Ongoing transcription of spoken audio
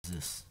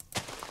this?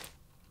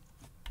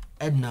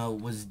 Edna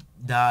was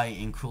die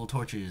in cruel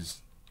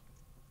tortures.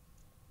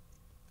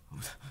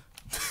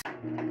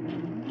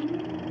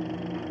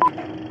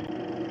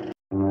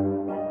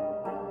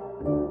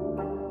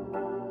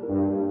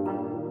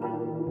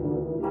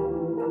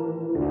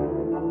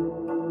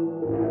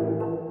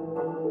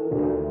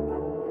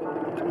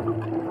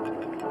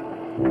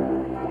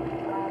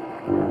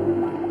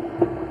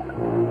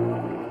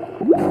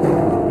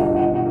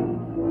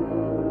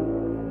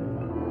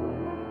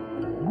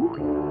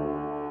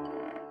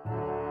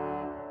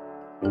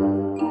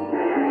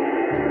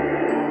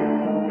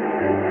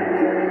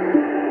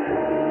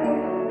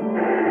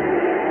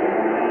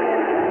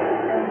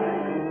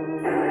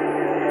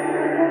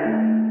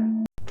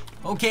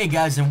 Okay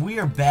guys, and we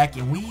are back,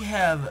 and we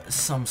have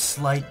some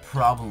slight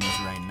problems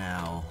right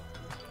now.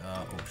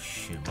 Oh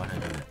shit, why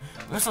did I do that?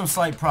 We have some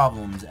slight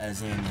problems,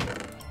 as in,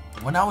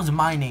 when I was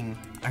mining,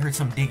 I heard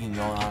some digging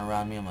going on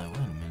around me. I'm like, wait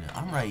a minute,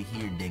 I'm right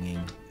here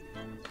digging.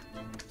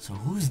 So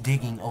who's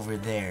digging over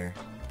there?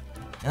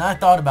 And I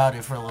thought about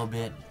it for a little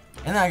bit,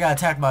 and then I got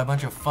attacked by a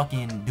bunch of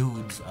fucking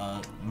dudes,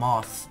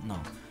 moths, no.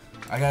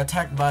 I got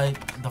attacked by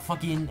the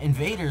fucking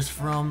invaders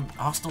from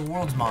Hostile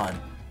Worlds mod,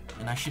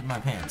 and I shit my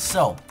pants.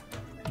 So,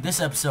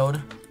 this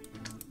episode,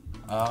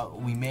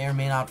 we may or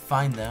may not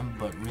find them,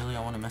 but really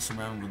I want to mess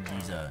around with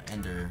these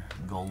Ender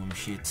Golem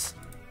shits.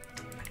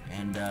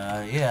 And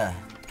yeah,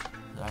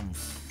 I'm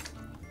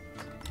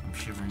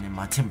shivering in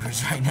my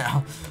timbers right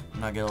now. I'm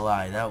not gonna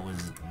lie, that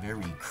was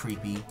very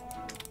creepy.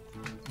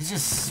 It's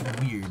just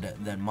weird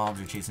that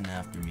mobs are chasing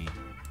after me.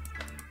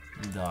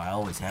 Though I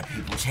always have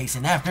people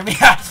chasing after me.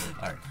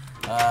 Alright,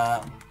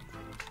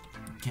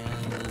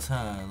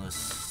 let's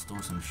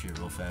store some shit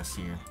real fast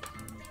here.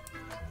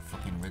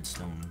 Fucking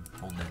redstone.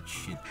 Hold that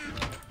shit.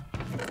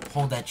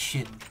 Hold that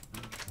shit.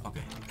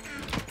 Okay.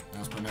 Now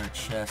let's put in our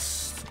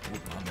chest. Oh,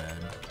 my bad.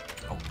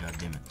 Oh, god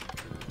damn it.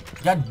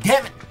 God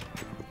damn it!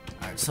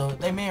 Alright, so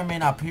they may or may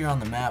not appear on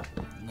the map.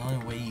 The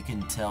only way you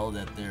can tell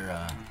that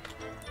they're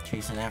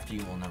chasing after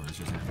you, well, not really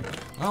chasing after you.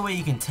 The only way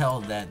you can tell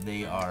that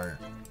they are,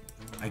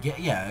 I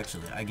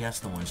guess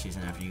the ones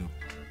chasing after you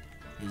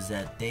is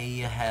that they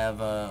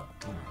have a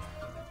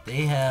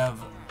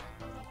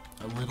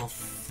little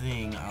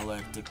thing I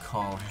like to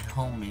call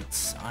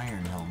helmets,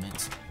 iron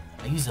helmets.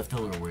 I used a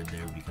filler word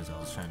there because I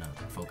was trying to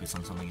focus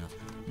on something else.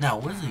 Now,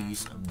 what is the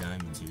use of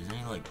diamonds here? Is there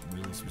any, like,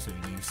 really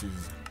specific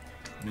uses?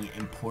 Any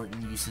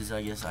important uses,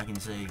 I guess I can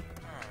say?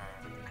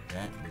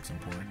 That looks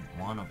important.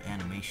 Wand of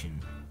animation.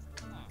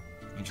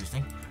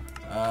 Interesting.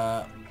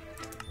 Oh,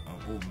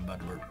 I'm about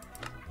to burp.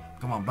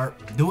 Come on,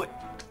 burp. Do it!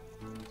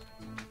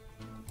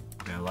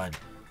 Okay, I lied.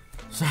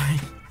 Sorry.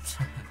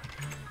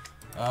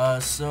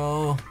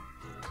 So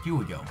here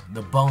we go.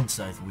 The bone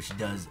scythe, which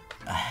does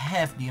a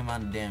hefty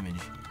amount of damage.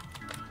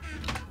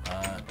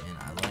 And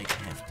I like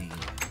hefty.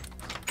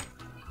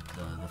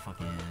 The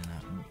fucking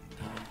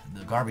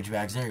the garbage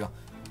bags. There you go.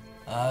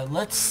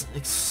 Let's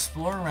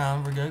explore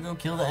around. We're gonna go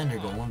kill the Ender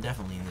Golem,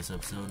 definitely in this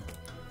episode.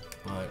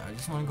 But I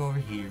just want to go over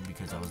here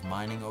because I was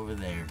mining over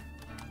there.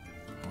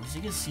 We're just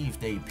gonna see if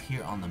they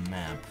appear on the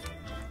map.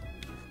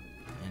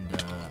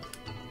 And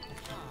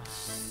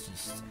it's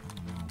just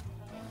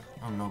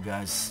I don't know,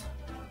 guys.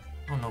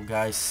 I don't know,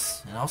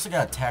 guys. And I also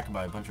got attacked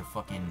by a bunch of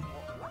fucking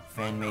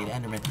fan-made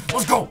Endermen.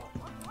 Let's go!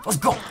 Let's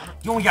go!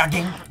 You only got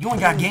game? You only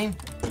got game?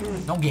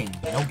 No game.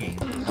 No game.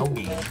 No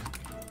game.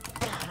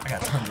 I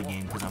got tons of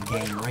game because I'm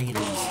game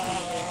raiders.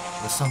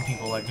 Or some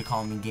people like to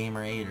call me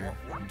gamer-aider.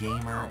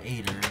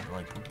 Gamer-aider.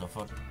 Like, what the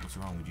fuck? What's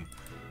wrong with you?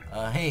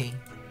 Hey.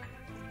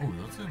 Oh,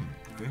 those are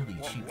fairly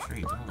cheap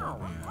trades. Hold on,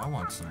 man. I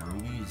want some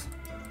rubies.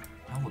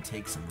 I will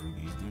take some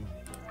rubies, dude.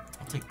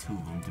 I'll take 2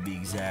 of them to be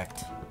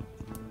exact.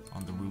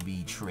 On the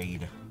ruby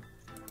trade.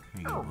 Here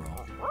you go,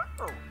 bro.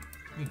 Here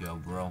you go,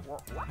 bro.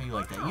 How you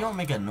like that? You don't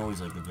make a noise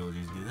like the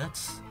villagers do.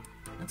 That's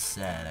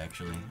sad,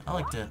 actually. I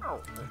like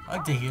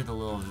to hear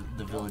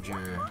the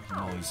villager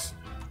noise.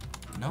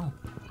 No,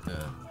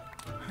 the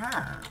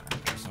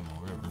or some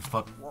whatever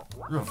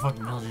the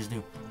fucking villagers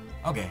do.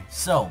 Okay,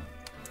 so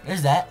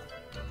there's that.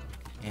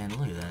 And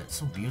look at that, it's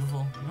so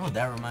beautiful. You know what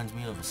that reminds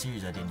me of? A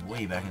series I did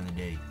way back in the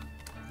day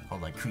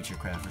called like Creature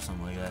Craft or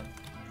something like that.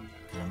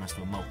 Cause I messed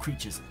with more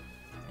creatures.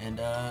 And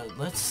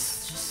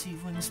let's just see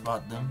if we can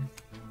spot them.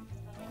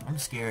 I'm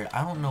scared.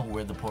 I don't know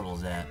where the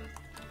portal's at.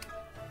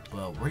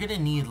 But we're gonna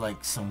need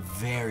like some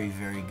very,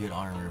 very good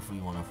armor if we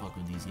want to fuck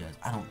with these guys.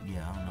 I don't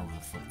know where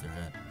the fuck they're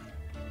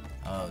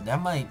at.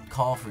 That might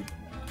call for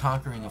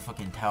conquering a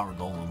fucking tower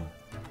golem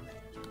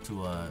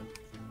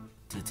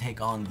to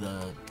take on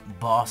the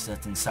boss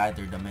that's inside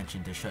their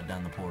dimension to shut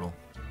down the portal.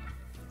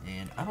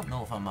 And I don't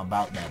know if I'm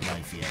about that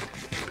life yet.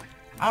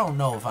 I don't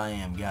know if I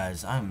am,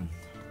 guys.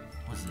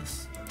 What's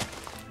this?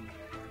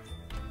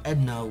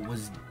 Edna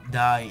was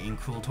die in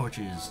cruel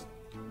tortures.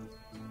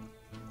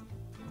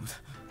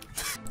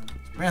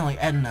 Apparently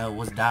Edna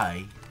was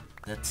die.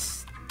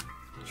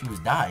 She was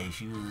die.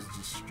 She was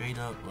just straight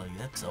up, like,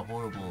 that's a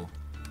horrible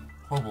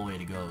way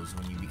to go, is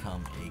when you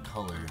become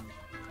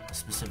a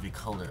specific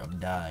color of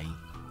dye,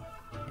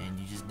 and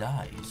you just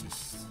die. It's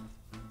just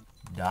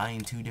die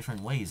in 2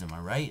 different ways. Am I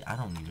right? I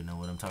don't even know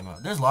what I'm talking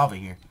about. There's lava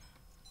here.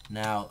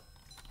 Now,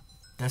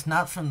 that's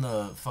not from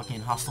the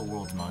fucking Hostile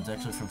Worlds mod. It's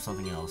actually from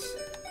something else.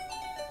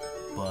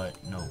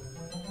 But, no.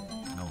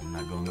 No, I'm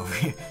not going over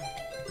here.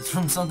 It's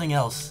from something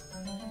else.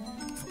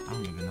 I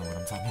don't even know what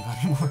I'm talking about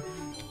anymore.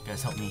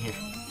 Guys, help me here.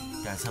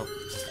 Guys, help.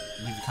 Just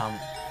leave a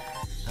comment.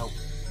 Help.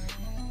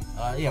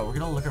 Yeah, we're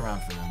gonna look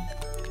around for them.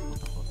 What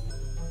the fuck?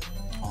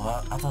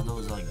 Oh, I thought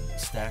those like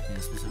stacked in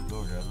a specific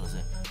order. I was gonna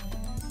say.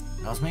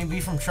 That was maybe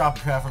from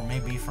Tropicraft or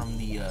maybe from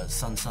the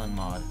Sun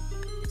mod.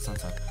 Sun.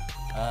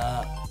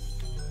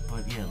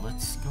 But yeah,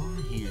 let's go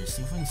over here.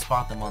 See if we can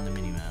spot them on the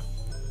minimap.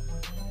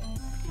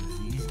 Because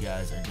these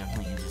guys are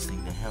definitely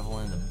interesting. They have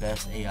one of the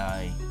best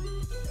AI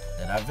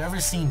that I've ever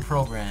seen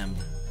programmed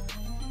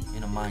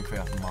in a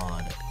Minecraft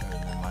mod, other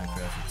than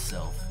Minecraft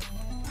itself.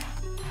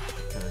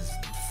 Because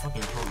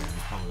fucking program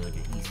is probably like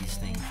the easiest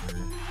thing for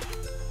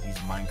these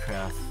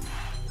Minecraft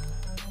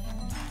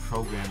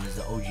programmers,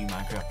 the OG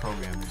Minecraft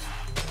programmers.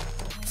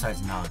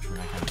 Besides Notch, we're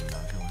not counting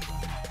Notch.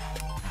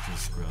 Actually,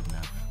 scrub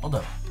now. Hold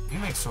up, you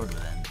make sword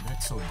with that.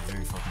 That sword is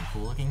very fucking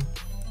cool looking.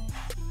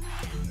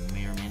 You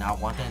may or may not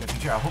want that in the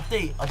future. I hope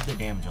they up the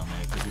damage on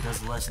that because it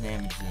does less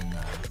damage than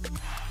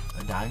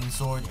a diamond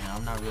sword, and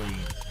I'm not really.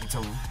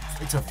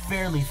 It's a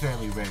fairly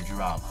rare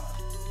drop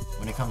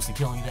when it comes to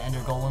killing the Ender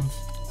Golems.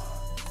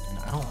 And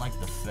I don't like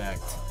the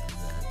fact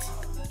that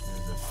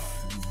there's a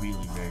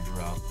really rare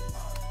drop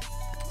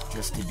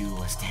just to do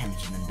less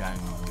damage than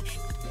diamond, which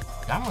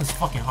diamond is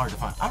fucking hard to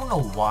find. I don't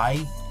know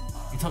why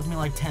it took me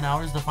like 10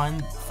 hours to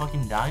find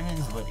fucking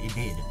diamonds, but it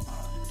did.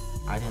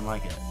 I didn't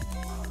like it. Oh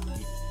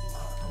wait,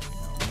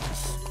 no, that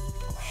was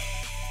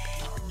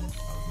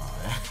my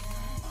bad.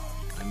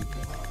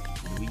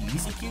 Do we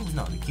use the cubes?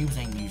 No, the cubes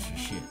ain't used for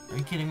shit. Are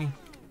you kidding me?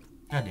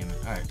 God damn it.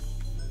 Alright.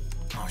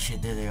 Oh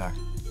shit, there they are.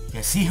 You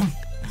guys see them?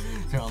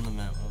 They're on the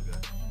map. Oh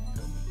god.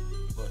 Help me.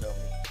 Lord help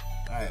me.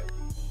 Alright.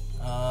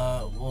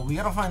 Well, we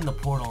gotta find the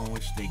portal in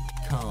which they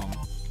come.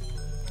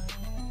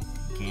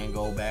 Can't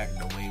go back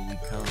the way we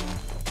come.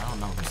 I don't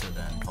know who said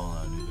that in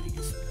Fallout New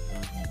Vegas.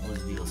 It was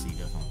DLC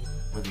definitely.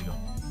 Where'd they go?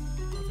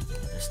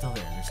 They're still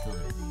there. They're still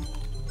there.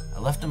 I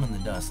left them in the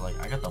dust. Like,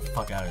 I got the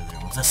fuck out of there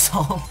once I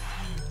saw them.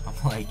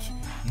 I'm like,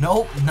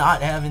 nope,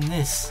 not having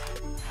this.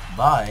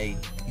 Bye.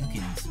 You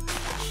can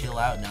chill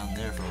out down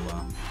there for a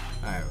while.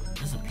 Alright,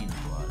 this is a pina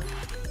colada.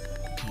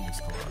 Penis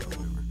colada,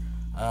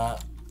 whatever.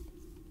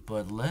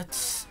 But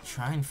let's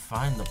try and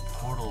find the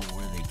portal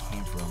where they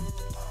came from.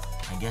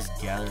 I guess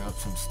gather up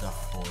some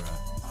stuff for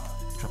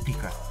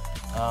Tropicraft.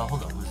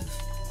 Hold on, what is this?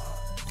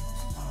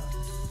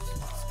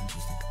 It's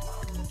interesting.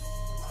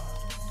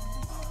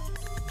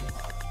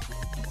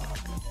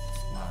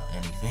 It's not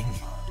anything.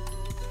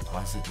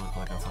 Why does it look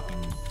like a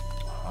fucking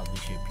oddly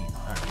shaped penis?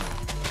 Alright,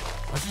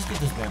 let's just get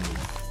this bamboo.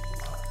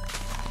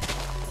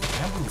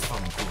 Bamboo is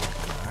fucking cool,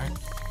 alright?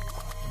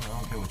 I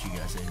don't care what you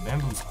guys say.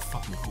 Bamboo is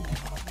fucking cool.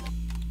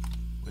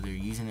 Whether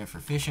you're using it for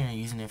fishing or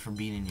using it for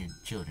beating your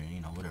children,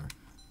 you know, whatever.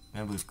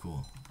 Bamboo's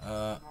cool.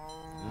 Shut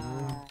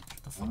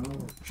the fuck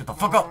up. Shut the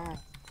fuck up!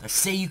 Did I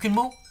say you can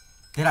move?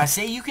 Did I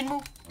say you can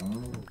move?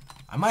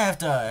 I might have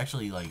to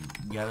actually, like,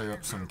 gather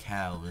up some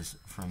cows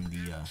from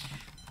the,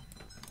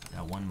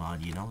 that one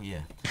mod, you know?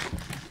 Yeah.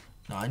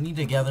 No, I need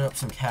to gather up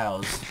some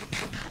cows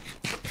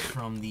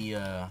from the,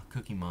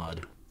 cookie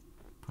mod.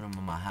 Put them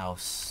in my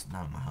house.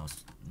 Not in my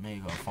house.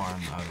 Make a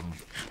farm out of them.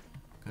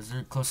 Because they're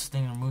the closest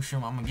thing to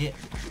mushroom I'm gonna get.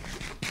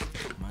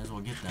 Might as well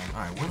get them.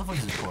 Alright, where the fuck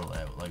is this portal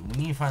at? Like, we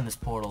need to find this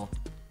portal.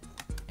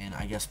 And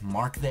I guess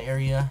mark the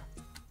area.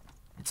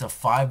 It's a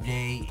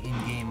 5-day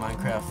in-game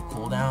Minecraft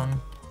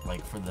cooldown.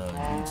 Like, for the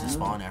dudes to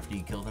spawn after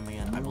you kill them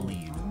again, I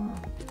believe.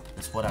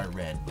 That's what I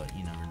read, but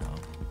you never know.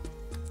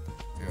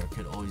 There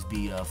could always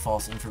be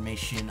false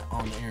information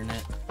on the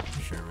internet.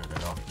 I'm sure I read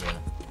that off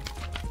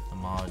the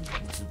mod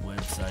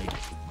website.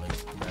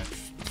 Like,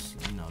 that's,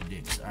 you know,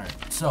 dicks. Alright,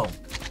 so.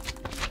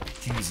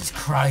 Jesus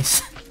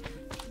Christ.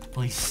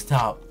 Please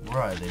stop.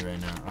 Where are they right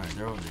now? Alright,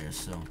 they're over there,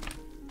 so.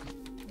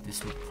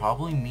 This would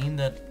probably mean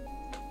that.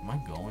 Am I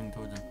going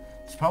towards them?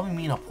 This probably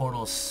mean a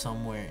portal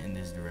somewhere in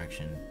this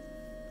direction.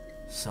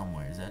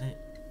 Somewhere. Is that it?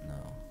 No.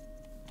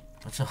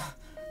 There's a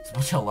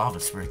bunch of lava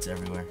spurts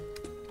everywhere.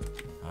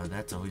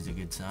 That's always a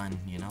good sign,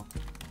 you know?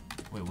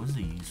 Wait, what is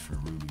they use for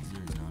rubies?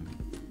 There's none.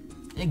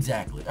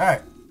 Exactly.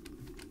 Alright.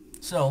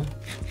 So.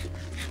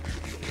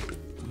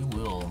 We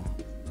will.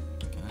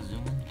 Can I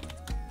zoom in?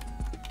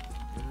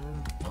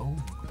 No,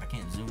 I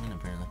can't zoom in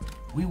apparently.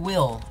 We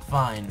will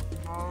find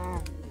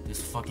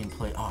this fucking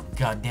place. Oh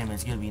god damn it,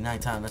 it's gonna be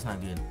nighttime. That's not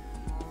good.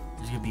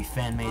 There's gonna be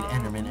fan-made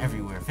Endermen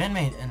everywhere.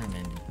 Fan-made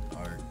Endermen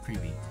are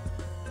creepy.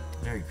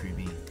 Very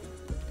creepy.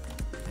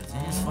 Because they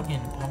just fucking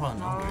pop out of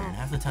nowhere, and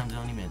half the time they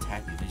don't even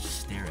attack you. They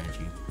just stare at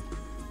you.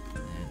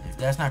 And if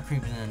that's not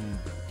creepy, then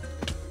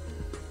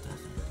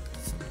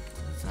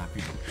it's not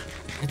creepy.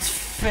 It's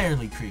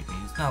fairly creepy.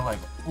 It's not like,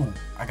 ooh,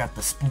 I got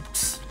the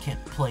spooks.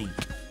 Can't play.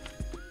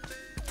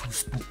 2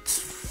 spooks.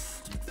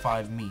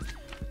 5 me.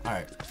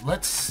 Alright,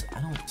 let's.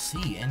 I don't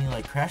see any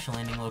like crash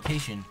landing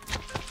location.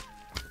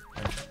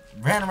 I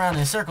ran around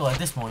in a circle at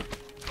this point.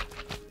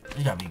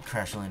 There's gotta be a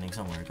crash landing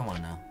somewhere. Come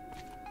on now.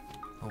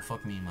 Don't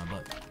fuck me in my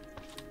butt.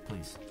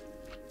 Please.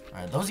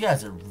 Alright, those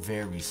guys are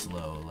very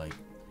slow. Like,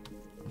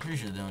 I'm pretty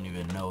sure they don't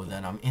even know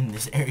that I'm in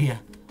this area.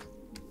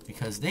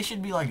 Because they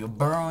should be like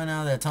burrowing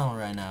out of that tunnel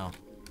right now.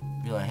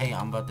 Be like, hey,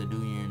 I'm about to do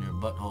you in your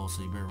butthole,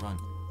 so you better run.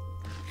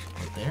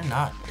 But they're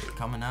not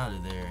coming out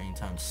of there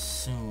anytime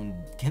soon.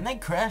 Can they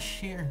crash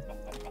here?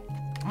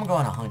 I'm gonna go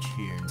on a hunch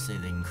here and say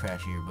they can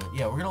crash here. But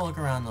yeah, we're gonna look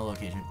around the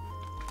location.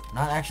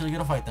 Not actually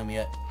gonna fight them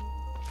yet.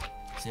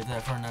 Save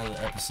that for another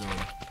episode.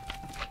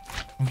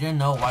 If you didn't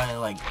know why I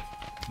like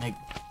make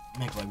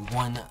like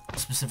one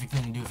specific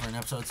thing to do for an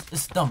episode,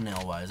 it's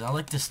thumbnail wise. I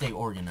like to stay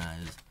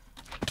organized.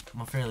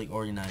 I'm a fairly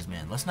organized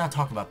man. Let's not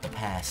talk about the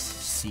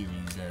past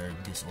series that are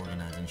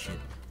disorganized and shit,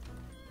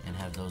 and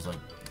have those like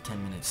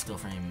 10-minute still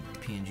frame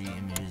PNG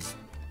images.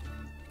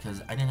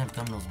 Because I didn't have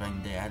thumbnails back in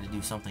the day. I had to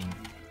do something.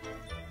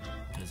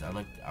 Because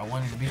I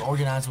wanted to be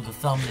organized with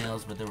the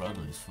thumbnails, but they were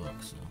ugly as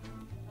fuck. So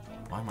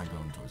why am I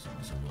going towards them?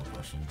 That's a real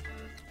question.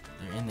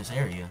 They're in this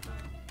area.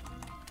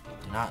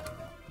 They're not.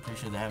 I'm pretty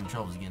sure they're having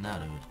troubles getting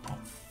out of it. Oh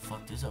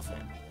fuck! There's a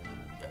fan.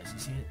 You guys, you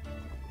see it?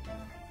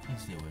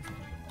 Please stay away from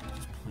me.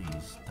 Just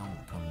please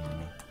don't come near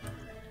me.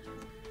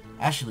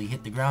 Actually,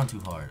 hit the ground too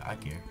hard. I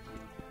care.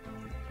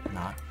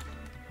 Not.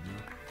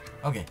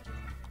 Okay.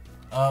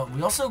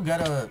 We also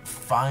gotta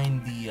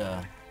find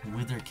the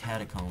Wither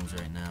Catacombs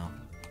right now.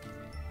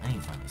 I need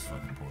to find these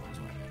fucking portals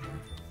right here.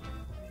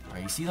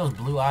 Alright, you see those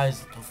blue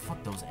eyes? Oh,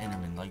 fuck those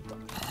Endermen. Like,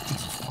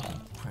 Jesus fucking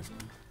Christ.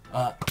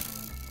 I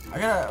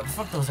gotta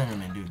fuck those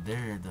Endermen, dude.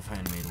 They're the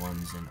fan-made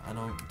ones, and I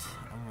don't.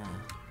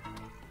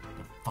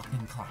 The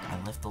fucking clock.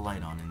 I left the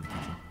light on in the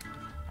kitchen.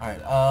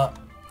 Alright,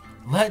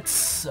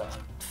 let's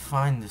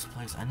find this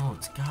place. I know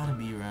it's gotta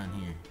be around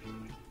here.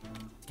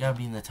 It's gotta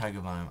be in the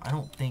taiga biome. I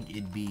don't think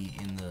it'd be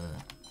in the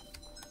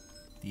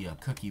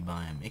cookie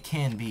biome. It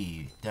can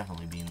be,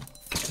 definitely be in the...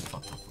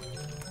 Fuck.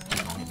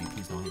 Please don't hit me,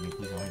 please don't hit me,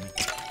 please don't hit me.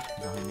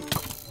 Please don't hit me.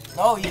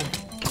 Oh, yeah!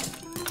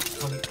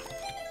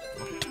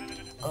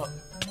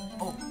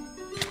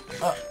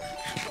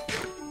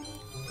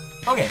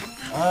 Okay,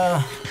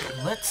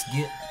 let's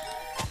get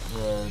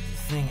the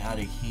thing out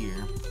of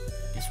here.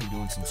 Guess we're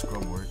doing some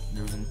scrub work.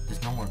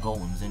 There's no more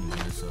golems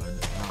anywhere, so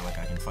it's not like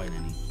I can fight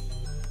any.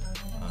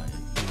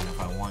 Even if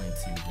I wanted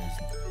to, there's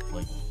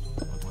like,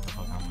 what the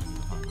fuck, I'm gonna get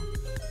to find them.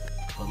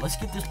 But let's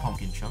get this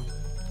pumpkin chunk.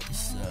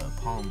 This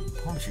palm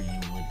tree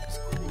unit is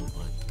cool,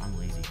 but I'm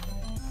lazy.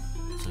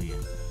 So yeah.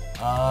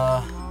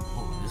 Oh,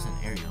 there's an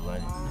area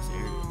lighting. This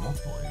area,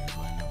 multiple areas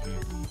lighting up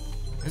here.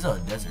 There's a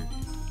desert.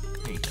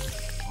 Hey.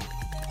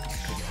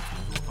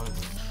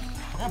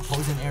 That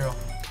poison arrow.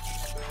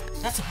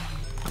 That's a...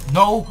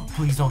 No!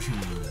 Please don't shoot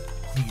me with it.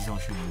 Please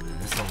don't shoot me with it.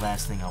 That's the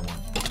last thing I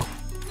want.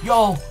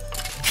 Yo!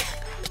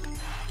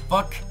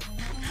 Fuck.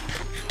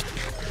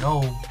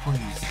 No,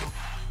 please.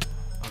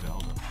 Okay,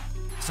 hold up.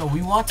 So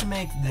we want to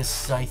make this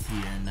scythe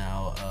here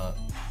now.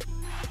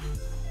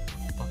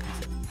 Fuck is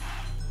it?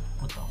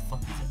 What the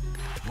fuck is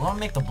it? We want to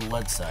make the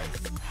blood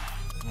scythe.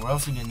 And we're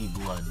also gonna need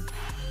blood.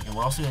 And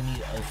we're also gonna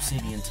need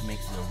obsidian to make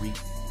the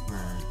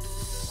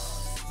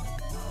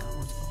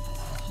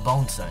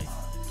bone scythe.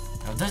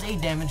 Now it does 8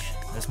 damage.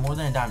 That's more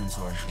than a diamond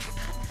sword.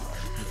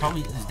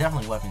 There's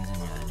definitely weapons in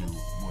here that do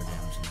more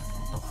damage than that.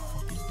 What the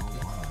fuck is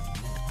going on?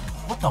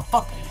 What the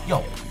fuck?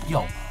 Yo.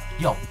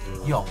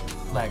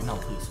 Lag, no,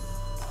 please.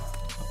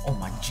 Oh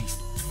my jeez.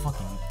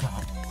 Fucking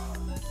god.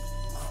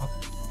 Fuck.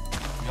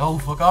 Yo,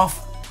 fuck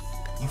off.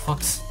 You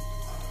fucks.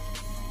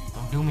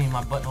 Don't do me in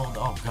my butthole.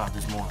 Oh god,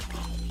 there's more.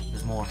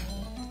 There's more.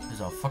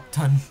 There's a fuck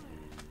ton.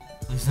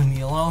 Please leave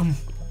me alone.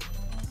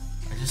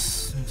 I'm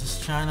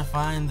just trying to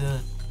find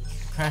the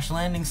crash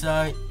landing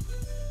site.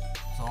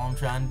 That's all I'm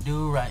trying to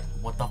do, right?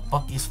 What the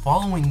fuck is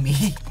following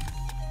me?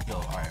 Yo,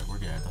 alright, we're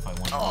gonna have to fight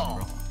 1v1,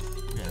 bro.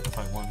 We're gonna have to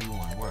fight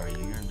 1v1. Where are you?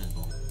 You're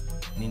invisible.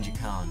 Ninja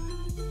Khan.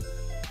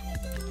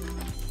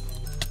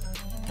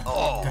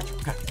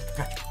 Got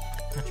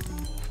you.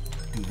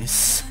 Do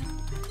this.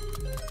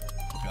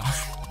 Oh god.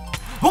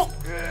 Oh!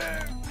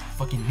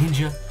 Fucking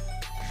ninja.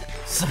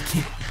 Suck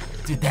it.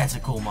 Dude, that's a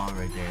cool mod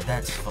right there.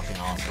 That's fucking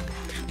awesome.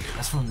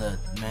 That's from the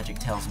Magic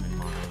Talisman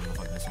mod, whatever the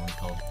fuck this one's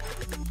called.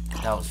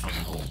 That was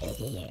fucking cool.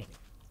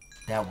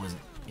 That was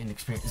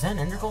inexperienced. Is that an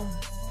Ender Golem?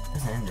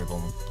 That's an Ender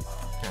Golem.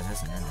 Guys,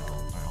 that's an Ender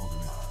Golem. Alright, hold on.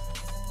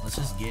 Let's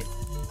just get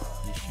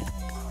this shit.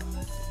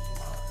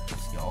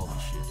 Let's get all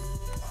this shit.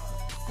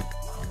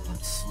 And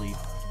let's sleep.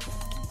 Oh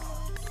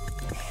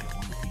shit,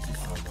 one of the pieces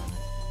fell down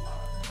there.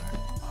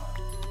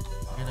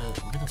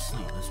 We're gonna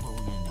sleep. That's what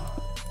we're gonna do.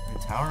 We're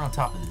gonna tower on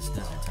top of this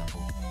desert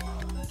temple.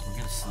 We're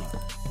gonna sleep.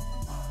 And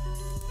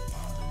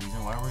the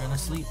reason why we're gonna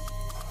sleep,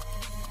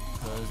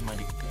 because my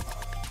dick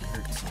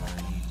hurts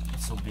and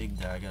it's so big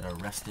that I gotta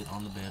rest it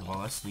on the bed while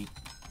I sleep.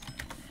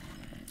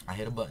 I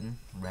hit a button,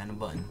 random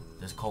button.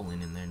 There's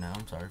colon in there now.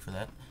 I'm sorry for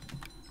that.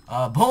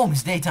 Boom!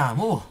 It's daytime.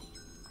 Ooh.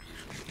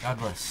 God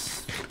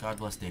bless. God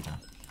bless daytime.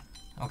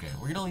 Okay,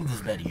 we're gonna leave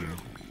this bed here.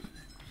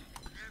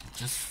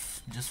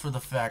 Just for the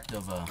fact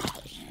of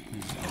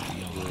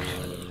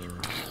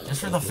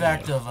just for the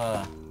fact of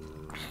I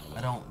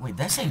I don't... Wait,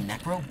 did I say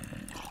necro?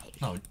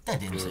 No, that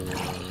didn't say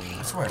necro.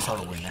 I swear I saw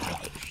the word necro.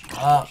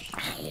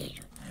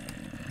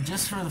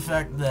 Just for the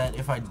fact that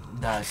if I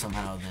die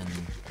somehow, then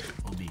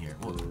we'll be here.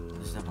 Whoa,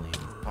 there's definitely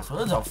a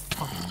possibility. There's a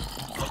fucking...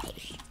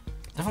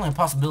 Definitely a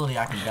possibility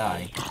I can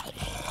die.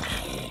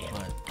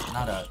 But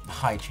not a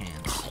high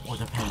chance. Or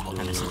depends what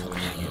kind of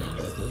situation you're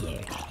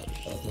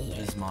getting.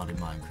 This is modded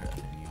Minecraft,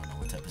 and you don't know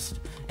what type of...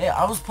 Hey,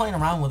 I was playing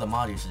around with a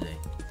mod yesterday.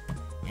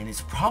 And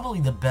it's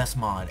probably the best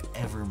mod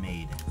ever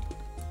made.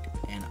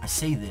 And I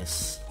say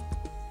this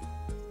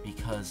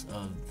because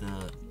of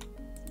the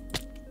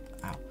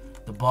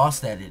boss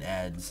that it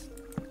adds,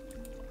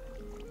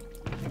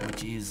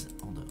 which is,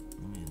 hold up,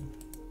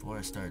 before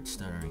I start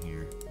stuttering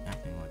here,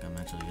 acting like I'm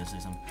actually gonna say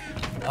something,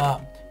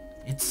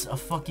 it's a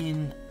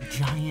fucking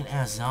giant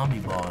ass zombie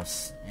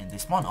boss, and they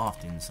spawn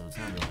often, so it's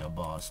not really a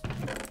boss.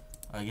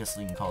 I guess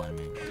you can call it a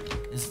main.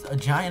 It's a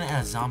giant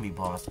ass zombie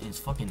boss, and it's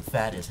fucking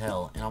fat as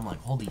hell, and I'm like,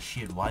 holy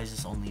shit, why is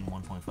this only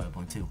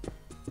 1.5.2?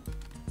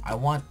 I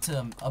want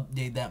to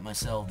update that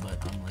myself, but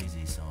I'm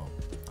lazy, so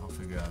I'll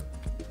figure out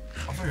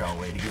a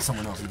way to get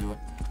someone else to do it.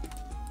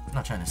 I'm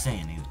not trying to say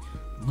anything.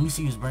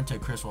 Lucy was burnt to a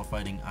crisp while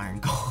fighting Iron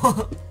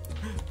Golem.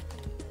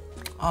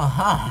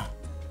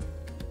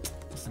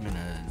 Must have been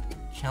a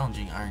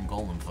challenging Iron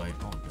Golem fight.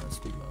 Oh god,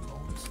 speak about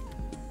golems.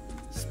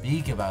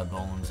 Speak about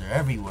golems, they're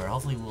everywhere.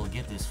 Hopefully we'll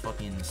get this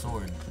fucking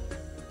sword,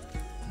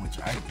 which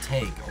I'd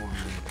take over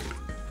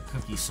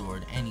Cookie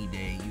Sword any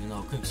day, even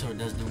though Cookie Sword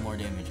does do more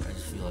damage. I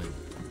just feel like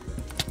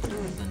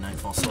the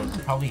Nightfall Sword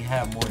would probably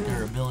have more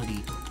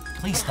durability.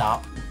 Please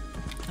stop.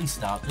 Please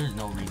stop. There's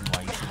no reason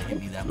why you should have hit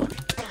me that much.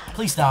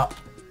 Please stop.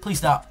 Please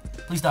stop.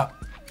 Please stop.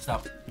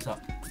 Stop. Stop.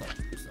 Stop.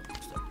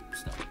 Stop.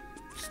 Stop.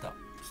 Stop.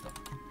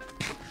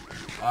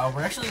 Stop.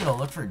 We're actually gonna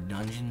look for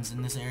dungeons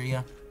in this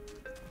area.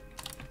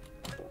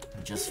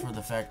 Just for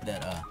the fact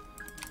that,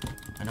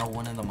 I know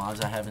one of the mods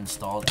I have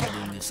installed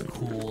adding this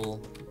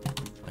cool,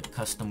 like,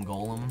 custom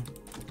golem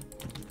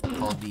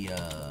called the,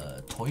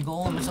 Toy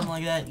Golem or something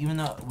like that. Even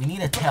though we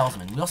need a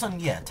talisman. We also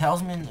need,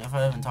 talisman, if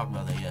I haven't talked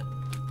about that yet.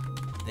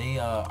 They,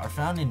 are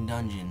found in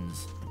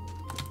dungeons,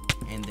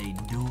 and they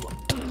do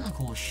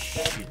cool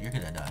shit. You're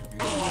gonna die. You're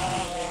gonna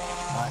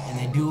die. And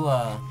they do,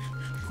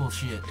 cool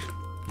shit.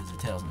 Because they're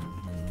talisman.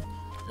 And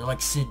they're like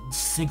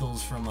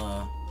sigils from,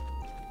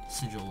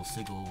 sigil,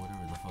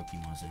 whatever the fuck you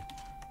want to say.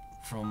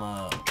 From,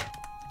 what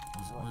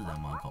is that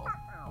mod called?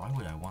 Why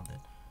would I want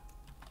that?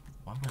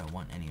 Why would I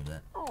want any of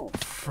that?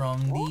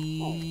 From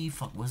the...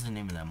 Fuck, what's the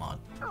name of that mod?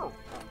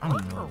 I don't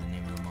even know the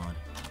name of the mod.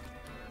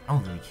 I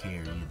don't really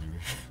care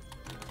either.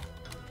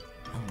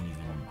 I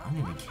don't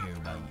even care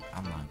about...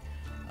 I'm not...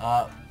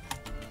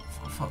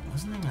 Fuck,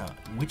 what's the name of that?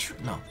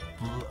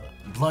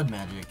 Blood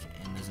Magic,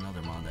 and there's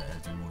another mod that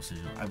adds in more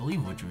sigils. I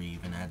believe Witchery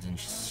even adds in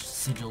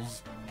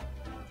sigils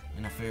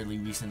in a fairly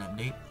recent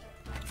update.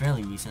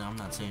 Fairly recent, I'm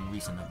not saying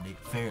recent update.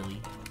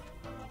 Fairly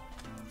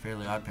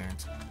Odd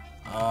Parents.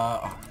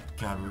 Oh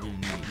god, we're gonna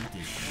need to eat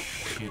this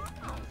shit.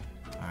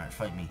 Alright,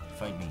 fight me.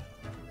 Fight me.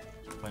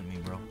 Fight me,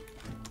 bro.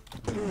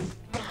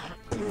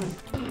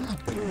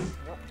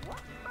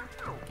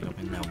 Get up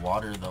in that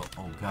water, though.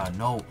 Oh god,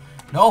 no.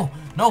 No!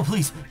 No,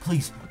 please!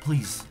 Please!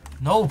 Please!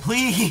 No,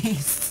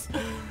 please!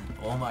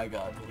 Oh my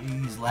god,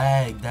 please,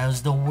 lag. That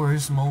was the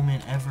worst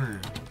moment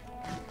ever.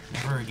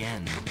 Never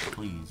again,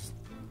 please.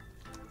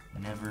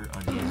 Never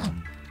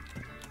again.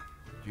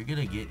 You're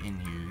gonna get in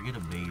here. You're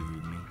gonna bathe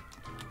with me.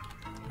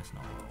 That's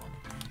not what I wanted.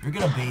 You're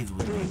gonna bathe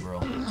with me, bro.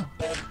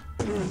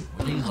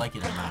 Whether you like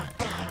it or not.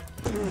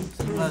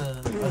 By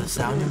the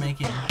sound you're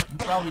making, you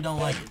probably don't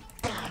like it.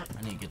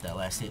 I need to get that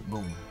last hit.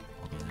 Boom.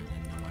 Okay, that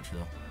didn't do much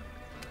though.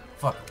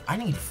 Fuck. I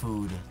need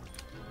food.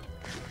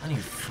 I need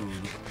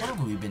food. What have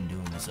we been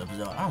doing this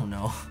episode? I don't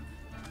know.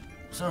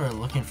 Sort of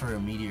looking for a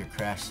meteor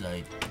crash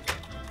site.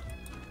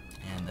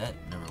 And that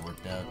never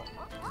worked out.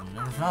 We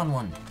never found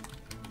one.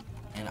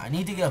 And I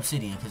need to get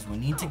obsidian because we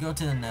need to go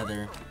to the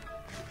nether.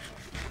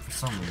 For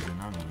some reason,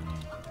 I don't even know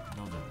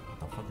what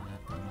the fuck is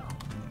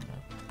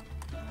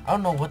that. I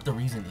don't know what the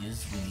reason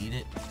is we need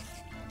it.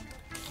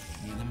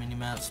 Need the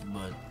mini-maps,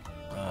 but,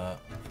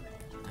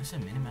 did I say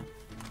mini-map?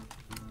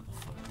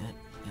 Fuck that.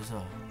 There's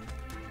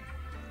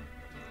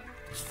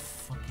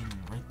fucking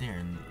right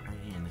there,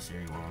 right here in this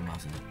area where my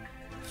mouse is.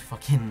 It's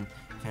fucking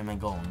Fanman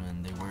Golem,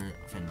 and they were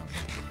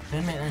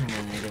Fanman Enderman,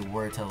 and they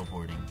were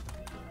teleporting.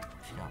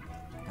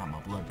 Got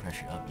my blood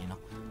pressure up, you know.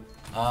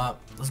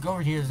 Let's go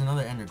over here. There's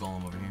another Ender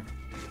Golem over here.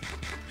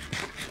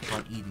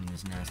 About eating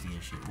this nasty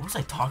ass shit. What was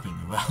I talking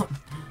about?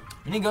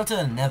 We need to go to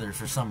the nether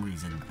for some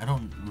reason. I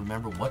don't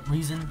remember what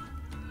reason,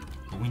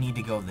 but we need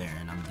to go there,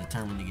 and I'm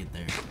determined to get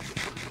there.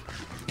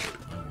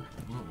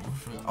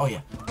 Oh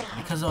yeah,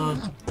 because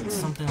of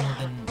something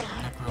within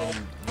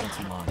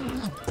Necromancy mod.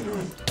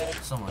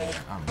 Something like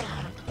that. I don't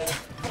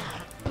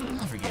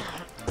know. I forget.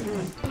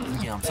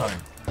 I'm sorry.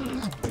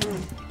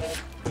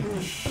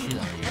 Shit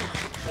out of here.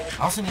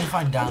 I also need to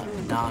find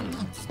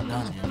dungeons.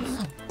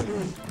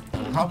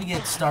 We'll probably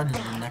get started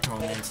in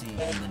Necromancy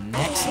in the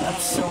next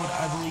episode,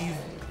 I believe.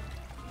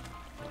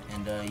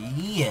 And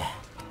yeah.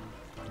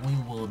 we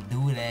will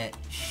do that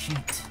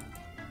shit.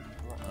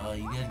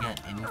 You guys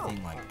got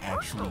anything like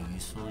actually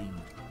useful? You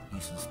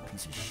useless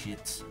piece of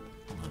shit.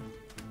 Hold up.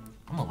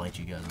 I'm gonna light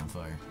you guys on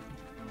fire.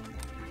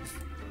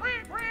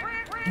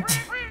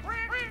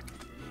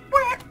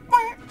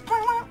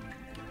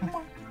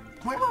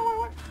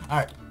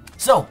 Alright,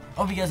 so,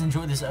 hope you guys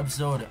enjoyed this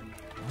episode.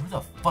 Where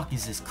the fuck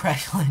is this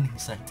crash landing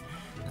site?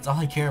 That's all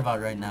I care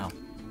about right now.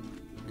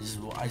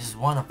 I just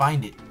want to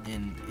find it,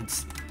 and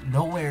it's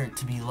nowhere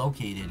to be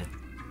located.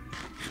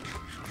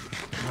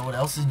 You know what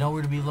else is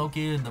nowhere to be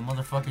located? The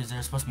motherfuckers that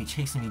are supposed to be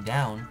chasing me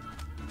down.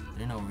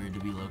 They're nowhere to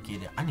be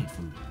located. I need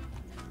food.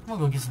 I'm gonna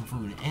go get some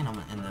food, and I'm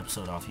gonna end the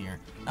episode off here.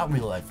 Not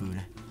real life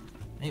food.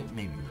 Maybe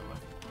real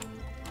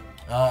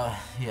life.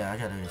 Yeah, I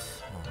gotta.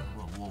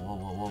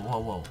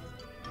 Whoa.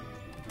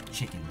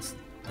 Chickens.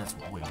 That's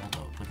what. Wait, hold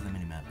up. Look at the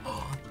minimap.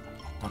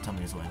 Don't tell me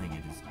this is what I think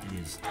it is. It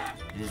is.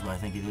 It is what I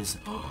think it is.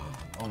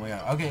 Oh my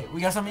god. Okay,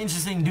 we got something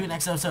interesting to do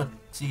next episode.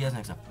 See you guys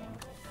next time.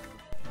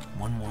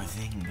 One more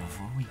thing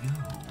before we go.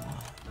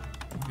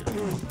 We're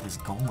gonna fuck this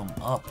golem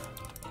up.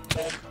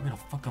 We're gonna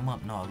fuck him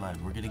up. No, I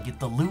lied. We're gonna get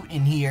the loot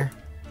in here.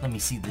 Let me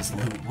see this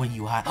loot. What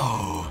you hide?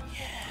 Oh,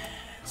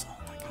 yes. Oh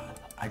my god.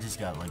 I just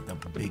got like the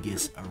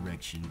biggest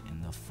erection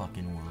in the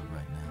fucking world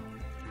right now.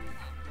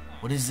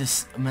 What is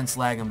this immense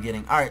lag I'm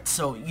getting? Alright,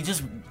 so you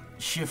just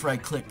shift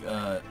right click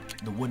the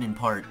wooden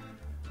part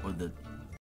or the